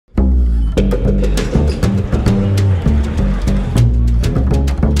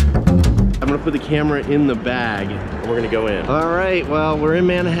gonna put the camera in the bag and we're gonna go in. All right, well, we're in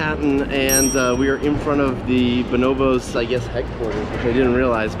Manhattan and we are in front of the Bonobos, I guess, headquarters, which I didn't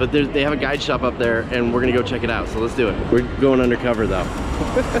realize, but they have a guide shop up there and we're gonna go check it out, so let's do it. We're going undercover though.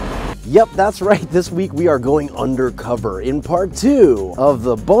 Yep, that's right. This week we are going undercover in part 2 of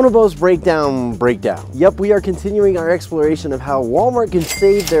the Bonobos Breakdown. Yep, we are continuing our exploration of how Walmart can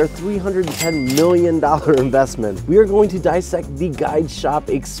save their $310 million investment. We are going to dissect the guide shop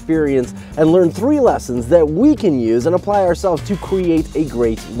experience and learn 3 lessons that we can use and apply ourselves to create a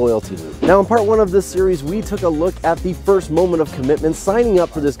great loyalty loop. Now, in part 1 of this series, we took a look at the first moment of commitment, signing up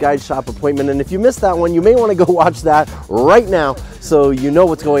for this guide shop appointment. And if you missed that one, you may want to go watch that right now so you know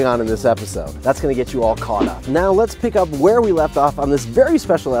what's going on in this episode. That's going to get you all caught up. Now let's pick up where we left off on this very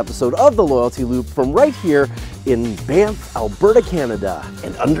special episode of the Loyalty Loop from right here in Banff, Alberta, Canada,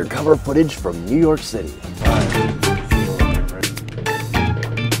 and undercover footage from New York City.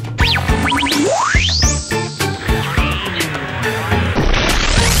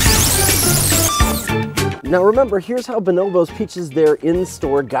 Now remember, here's how Bonobos pitches their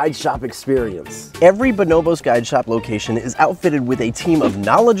in-store guide shop experience. Every Bonobos Guide Shop location is outfitted with a team of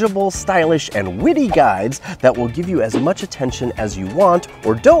knowledgeable, stylish, and witty guides that will give you as much attention as you want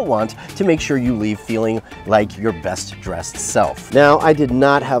or don't want to make sure you leave feeling like your best dressed self. Now, I did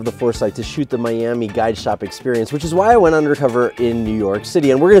not have the foresight to shoot the Miami guide shop experience, which is why I went undercover in New York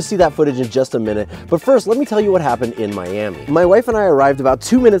City, and we're gonna see that footage in just a minute. But first, let me tell you what happened in Miami. My wife and I arrived about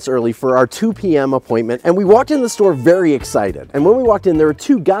 2 minutes early for our 2 p.m. appointment, and we walked in the store very excited. And when we walked in, there were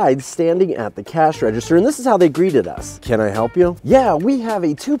 2 guides standing at the cash register, and this is how they greeted us. Can I help you? Yeah, we have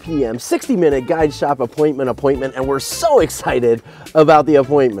a 2 p.m. 60-minute guide shop appointment, and we're so excited about the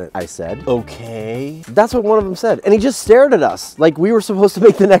appointment. I said, okay. That's what one of them said, and he just stared at us like we were supposed to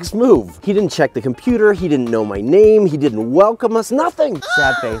make the next move. He didn't check the computer, he didn't know my name, he didn't welcome us, nothing.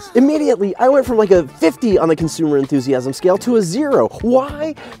 Sad face. Immediately, I went from like a 50 on the consumer enthusiasm scale to a 0.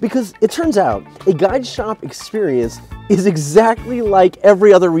 Why? Because it turns out a guide shop experience is exactly like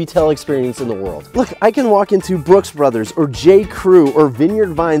every other retail experience in the world. Look, I can walk into Brooks Brothers or J. Crew or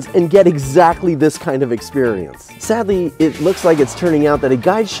Vineyard Vines and get exactly this kind of experience. Sadly, it looks like it's turning out that a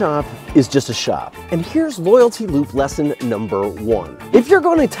guide shop is just a shop. And here's Loyalty Loop lesson number 1. If you're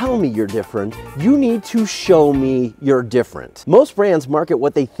going to tell me you're different, you need to show me you're different. Most brands market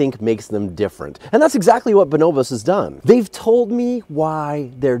what they think makes them different. And that's exactly what Bonobos has done. They've told me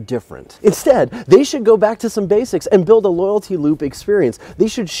why they're different. Instead, they should go back to some basics and build a loyalty loop experience. They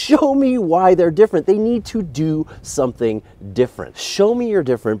should show me why they're different. They need to do something different. Show me you're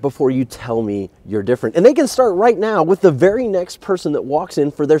different before you tell me you're different. And they can start right now with the very next person that walks in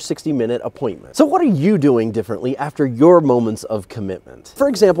for their 60-minute appointment. So what are you doing differently after your moments of commitment? For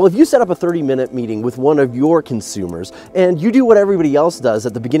example, if you set up a 30-minute meeting with one of your consumers and you do what everybody else does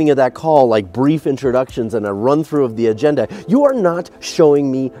at the beginning of that call, like brief introductions and a run through of the agenda, you are not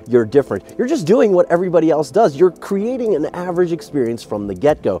showing me you're different. You're just doing what everybody else does. You're creating an average experience from the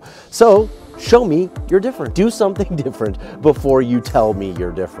get-go. So show me you're different. Do something different before you tell me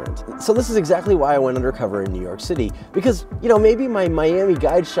you're different. So this is exactly why I went undercover in New York City, because, you know, maybe my Miami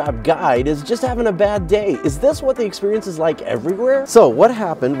guide shop guide is just having a bad day. Is this what the experience is like everywhere? So what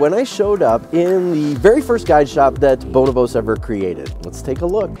happened when I showed up in the very first guide shop that Bonobos ever created? Let's take a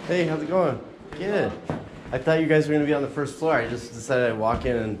look. Hey, how's it going? Good. I thought you guys were gonna be on the first floor. I just decided I'd walk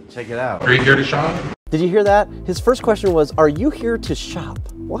in and check it out. Are you here to shop? Did you hear that? His first question was, are you here to shop?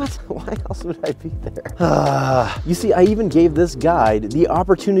 What? Why else would I be there? You see, I even gave this guide the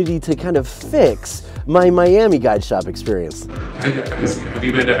opportunity to kind of fix my Miami guide shop experience. Have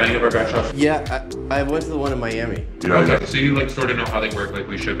you been to any of our guide shops? Yeah, I went to the one in Miami. Okay, so you like sort of know how they work, like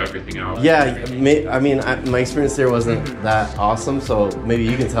we ship everything out? Yeah, I mean, my experience there wasn't that awesome, so maybe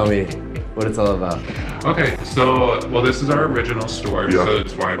you can tell me what it's all about. Okay, so, well, this is our original store, so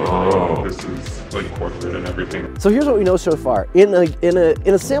it's why this is like corporate and everything. So here's what we know so far. In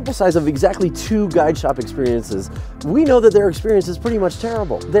a sample size of exactly 2 guide shop experiences, we know that their experience is pretty much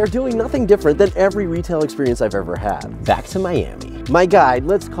terrible. They're doing nothing different than every retail experience I've ever had. Back to Miami. My guide,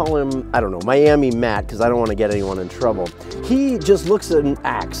 let's call him, I don't know, Miami Matt, because I don't want to get anyone in trouble. He just looks and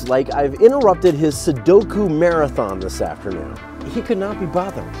acts like I've interrupted his Sudoku marathon this afternoon. He could not be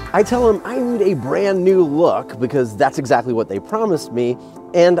bothered. I tell him I need a brand new look because that's exactly what they promised me,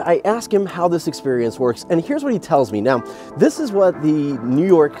 and I ask him how this experience works, and here's what he tells me. Now, this is what the New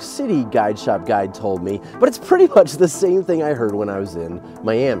York City guide shop guide told me, but it's pretty much the same thing I heard when I was in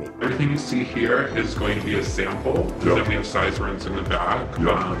Miami. Everything you see here is going to be a sample, because then we have size runs in the back.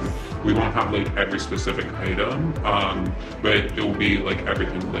 we won't have like every specific item, but it will be like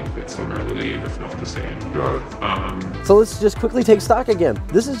everything like fits similarly, if not the same. So let's just quickly take stock again.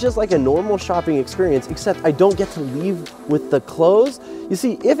 This is just like a normal shopping experience, except I don't get to leave with the clothes. You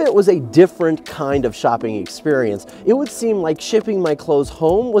see, if it was a different kind of shopping experience, it would seem like shipping my clothes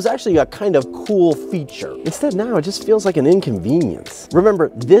home was actually a kind of cool feature. Instead now, it just feels like an inconvenience. Remember,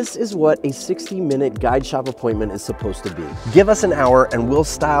 this is what a 60-minute guide shop appointment is supposed to be. Give us an hour and we'll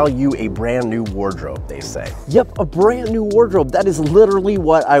style you a brand new wardrobe, they say. Yep, a brand new wardrobe. That is literally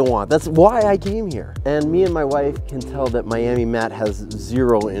what I want. That's why I came here. And me and my wife can tell that Miami Matt has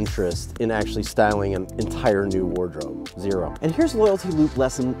zero interest in actually styling an entire new wardrobe. Zero. And here's loyalty loop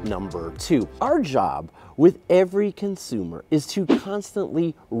lesson number 2. Our job with every consumer is to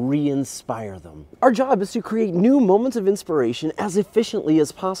constantly re-inspire them. Our job is to create new moments of inspiration as efficiently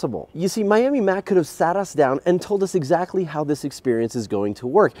as possible. You see, Miami Matt could have sat us down and told us exactly how this experience is going to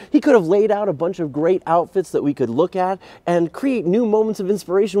work. He could have laid out a bunch of great outfits that we could look at and create new moments of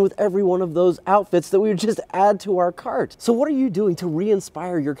inspiration with every one of those outfits that we would just add to our cart. So what are you doing to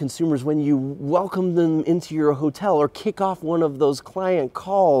re-inspire your consumers when you welcome them into your hotel or kick off one of those client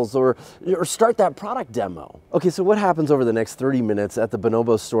calls or start that product demo? Okay, so what happens over the next 30 minutes at the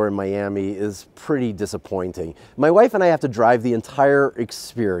Bonobos store in Miami is pretty disappointing. My wife and I have to drive the entire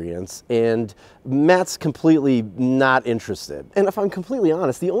experience, and Matt's completely not interested. And if I'm completely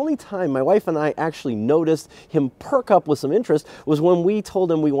honest, the only time my wife and I actually noticed him perk up with some interest was when we told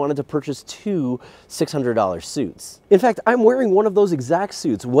him we wanted to purchase 2 $600 suits. In fact, I'm wearing one of those exact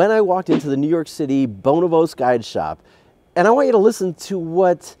suits when I walked into the New York City Bonobos Guideshop, and I want you to listen to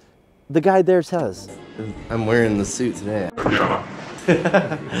what the guy there says. I'm wearing the suit today.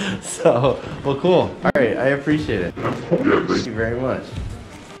 So, well, cool. All right, I appreciate it. Thank you very much.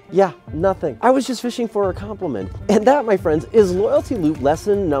 Yeah, nothing. I was just fishing for a compliment. And that, my friends, is loyalty loop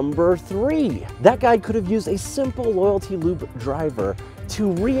lesson number 3. That guy could have used a simple loyalty loop driver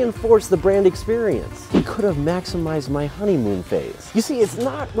to reinforce the brand experience. He could have maximized my honeymoon phase. You see, it's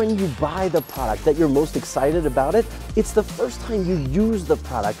not when you buy the product that you're most excited about it. It's the first time you use the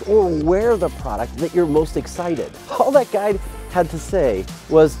product or wear the product that you're most excited. All that guy had to say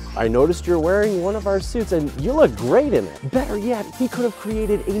was, I noticed you're wearing one of our suits and you look great in it. Better yet, he could have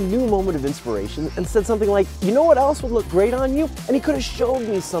created a new moment of inspiration and said something like, you know what else would look great on you? And he could have showed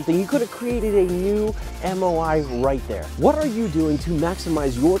me something. He could have created a new MOI right there. What are you doing to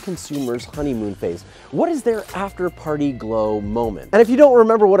maximize your consumer's honeymoon phase? What is their after party glow moment? And if you don't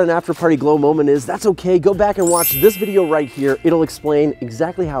remember what an after party glow moment is, that's okay. Go back and watch this video right here. It'll explain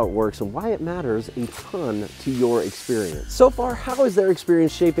exactly how it works and why it matters a ton to your experience. So far, how is their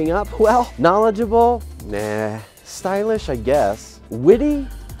experience shaping up? Well, knowledgeable? Nah. Stylish, I guess. Witty?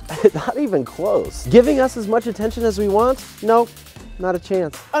 Not even close. Giving us as much attention as we want? Nope. Not a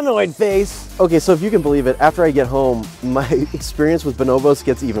chance. Annoyed face. Okay, so if you can believe it, after I get home, my experience with Bonobos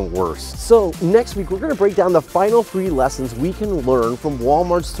gets even worse. So next week, we're gonna break down the final 3 lessons we can learn from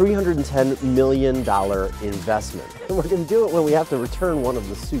Walmart's $310 million investment. And we're gonna do it when we have to return one of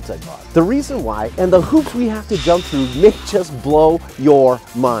the suits I bought. The reason why and the hoops we have to jump through may just blow your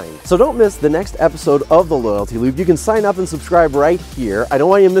mind. So don't miss the next episode of the Loyalty Loop. You can sign up and subscribe right here. I don't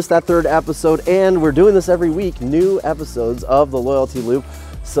want you to miss that 3rd episode, and we're doing this every week, new episodes of the Loyalty Loop.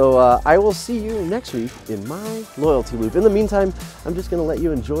 So I will see you next week in my Loyalty Loop. In the meantime, I'm just gonna let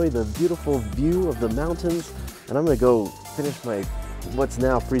you enjoy the beautiful view of the mountains, and I'm gonna go finish my what's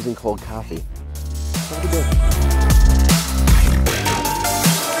now freezing cold coffee. Have a good day.